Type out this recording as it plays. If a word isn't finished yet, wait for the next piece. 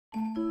Hi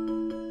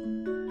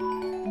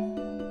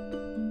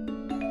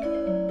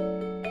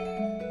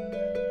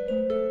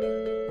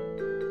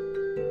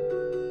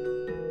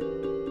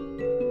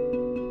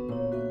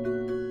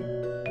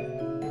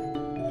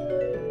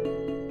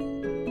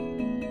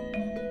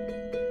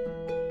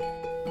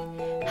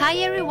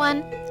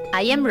everyone,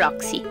 I am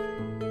Roxy.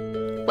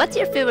 What's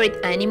your favorite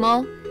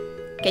animal?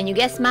 Can you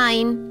guess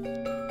mine?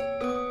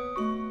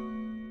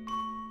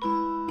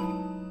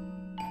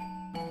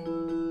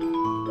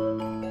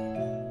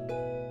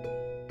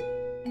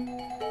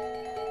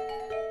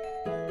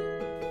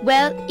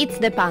 Well, it's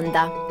the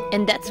panda,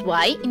 and that's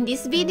why in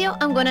this video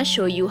I'm gonna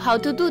show you how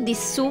to do this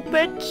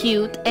super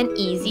cute and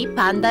easy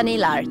panda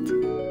nail art.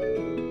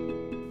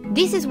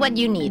 This is what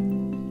you need: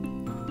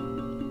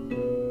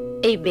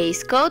 a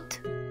base coat,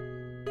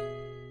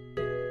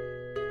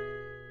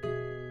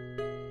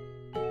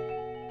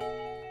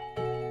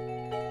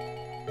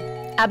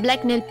 a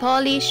black nail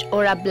polish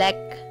or a black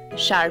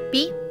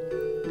Sharpie,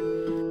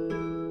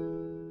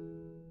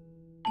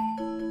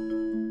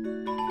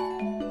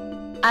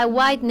 a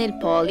white nail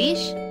polish,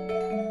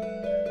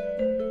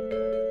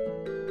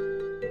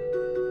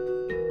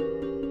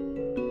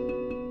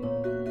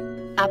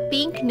 a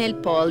pink nail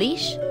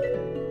polish,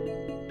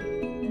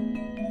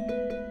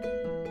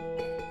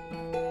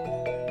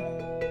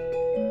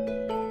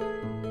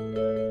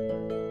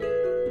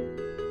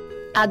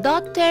 a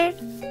dotter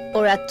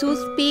or a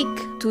toothpick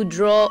to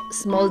draw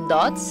small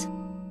dots,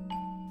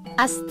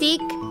 a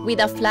stick with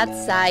a flat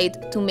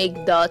side to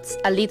make dots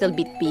a little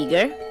bit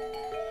bigger,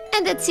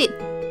 and that's it.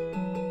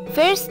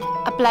 First,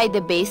 apply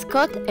the base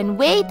coat and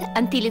wait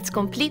until it's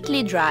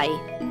completely dry.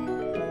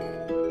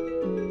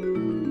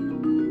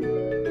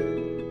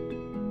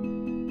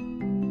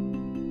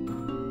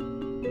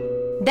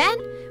 Then,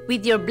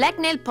 with your black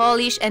nail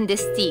polish and the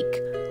stick,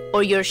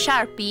 or your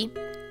Sharpie,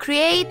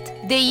 create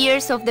the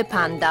ears of the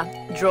panda,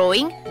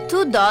 drawing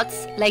 2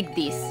 dots like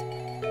this.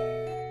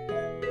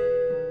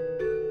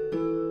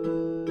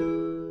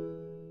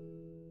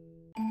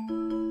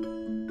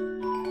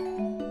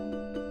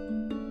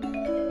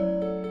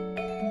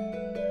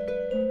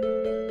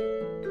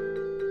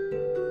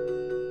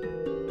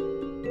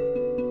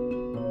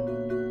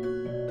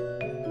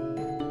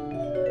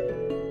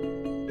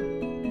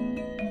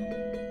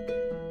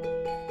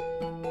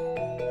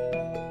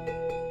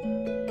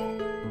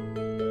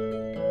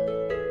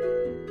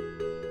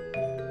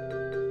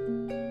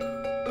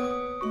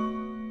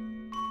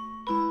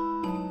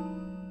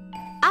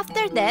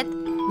 After that,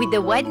 with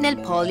the white nail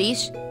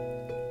polish,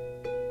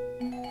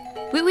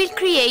 we will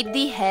create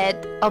the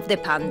head of the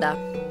panda,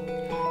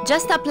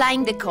 just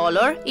applying the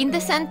color in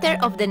the center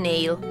of the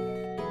nail.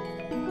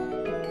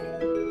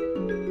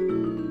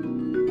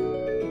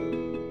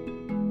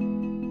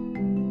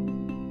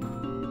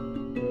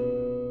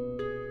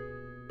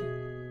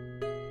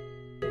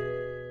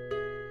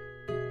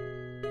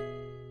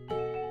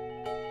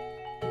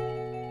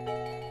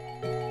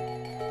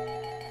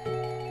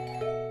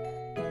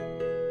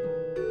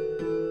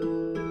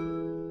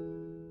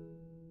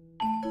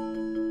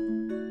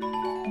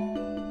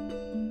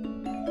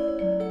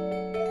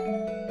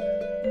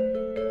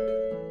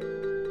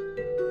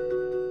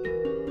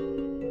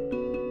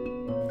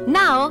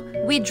 Now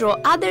we draw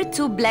other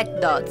 2 black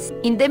dots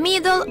in the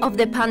middle of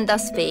the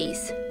panda's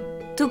face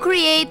to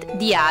create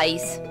the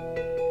eyes.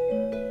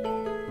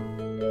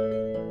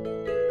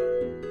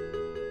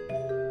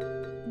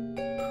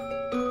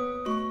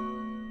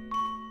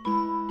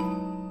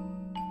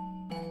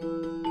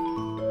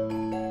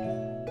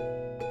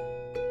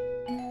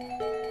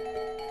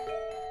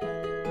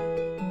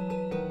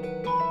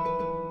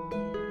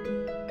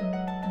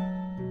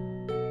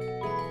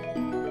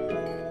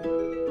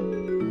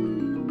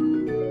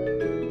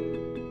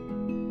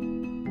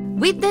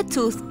 With the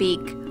toothpick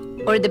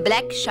or the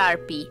black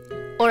Sharpie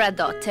or a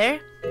dotter,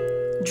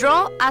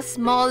 draw a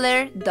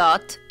smaller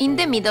dot in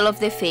the middle of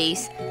the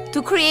face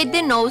to create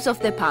the nose of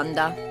the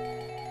panda.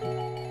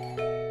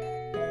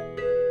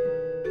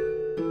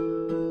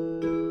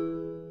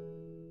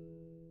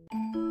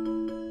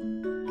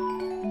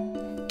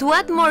 To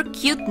add more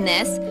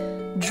cuteness,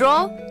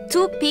 draw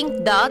 2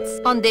 pink dots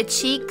on the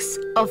cheeks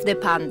of the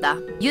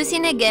panda,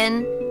 using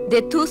again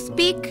the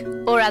toothpick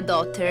or a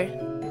dotter.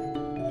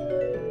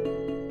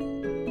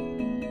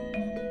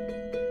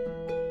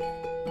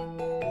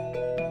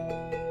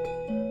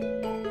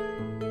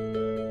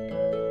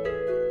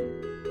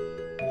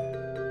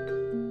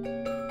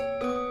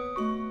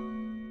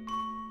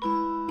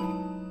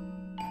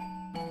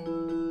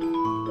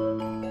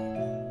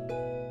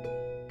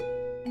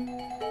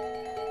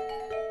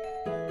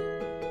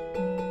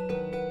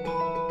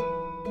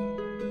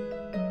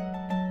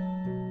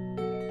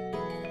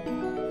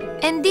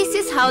 And this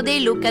is how they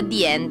look at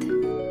the end.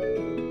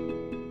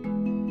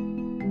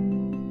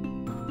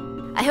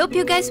 I hope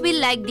you guys will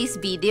like this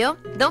video.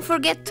 Don't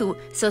forget to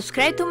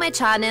subscribe to my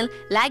channel,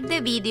 like the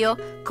video,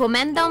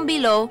 comment down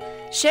below,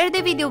 share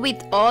the video with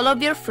all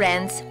of your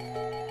friends.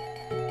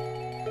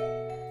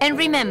 And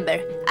remember,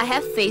 I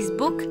have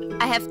Facebook,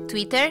 I have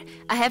Twitter,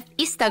 I have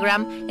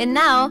Instagram, and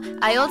now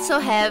I also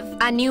have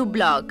a new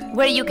blog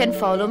where you can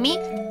follow me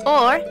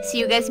or see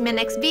you guys in my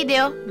next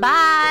video.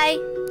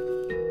 Bye!